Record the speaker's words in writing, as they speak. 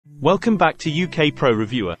Welcome back to UK Pro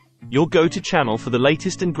Reviewer, your go-to channel for the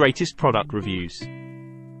latest and greatest product reviews.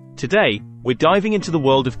 Today, we're diving into the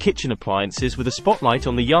world of kitchen appliances with a spotlight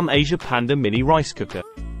on the Yum Asia Panda Mini Rice Cooker.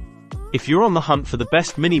 If you're on the hunt for the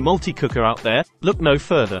best mini multi-cooker out there, look no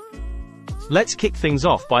further. Let's kick things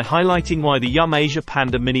off by highlighting why the Yum Asia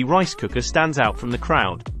Panda Mini Rice Cooker stands out from the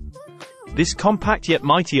crowd. This compact yet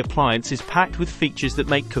mighty appliance is packed with features that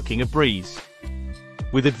make cooking a breeze.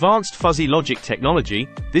 With advanced fuzzy logic technology,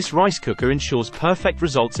 this rice cooker ensures perfect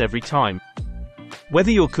results every time.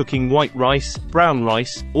 Whether you're cooking white rice, brown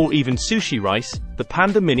rice, or even sushi rice, the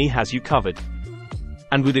Panda Mini has you covered.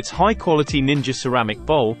 And with its high-quality Ninja ceramic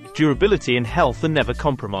bowl, durability and health are never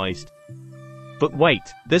compromised. But wait,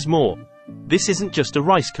 there's more. This isn't just a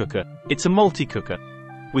rice cooker, it's a multi-cooker.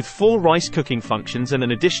 With 4 rice cooking functions and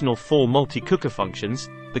an additional 4 multi-cooker functions,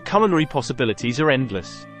 the culinary possibilities are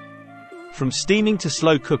endless. From steaming to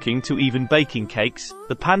slow cooking to even baking cakes,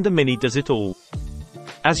 the Panda Mini does it all.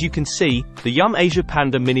 As you can see, the Yum Asia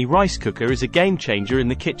Panda Mini Rice Cooker is a game-changer in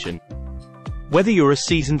the kitchen. Whether you're a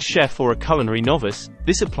seasoned chef or a culinary novice,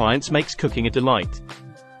 this appliance makes cooking a delight.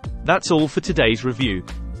 That's all for today's review.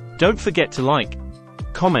 Don't forget to like,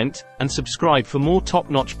 comment, and subscribe for more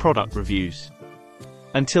top-notch product reviews.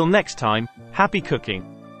 Until next time, happy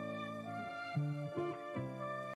cooking!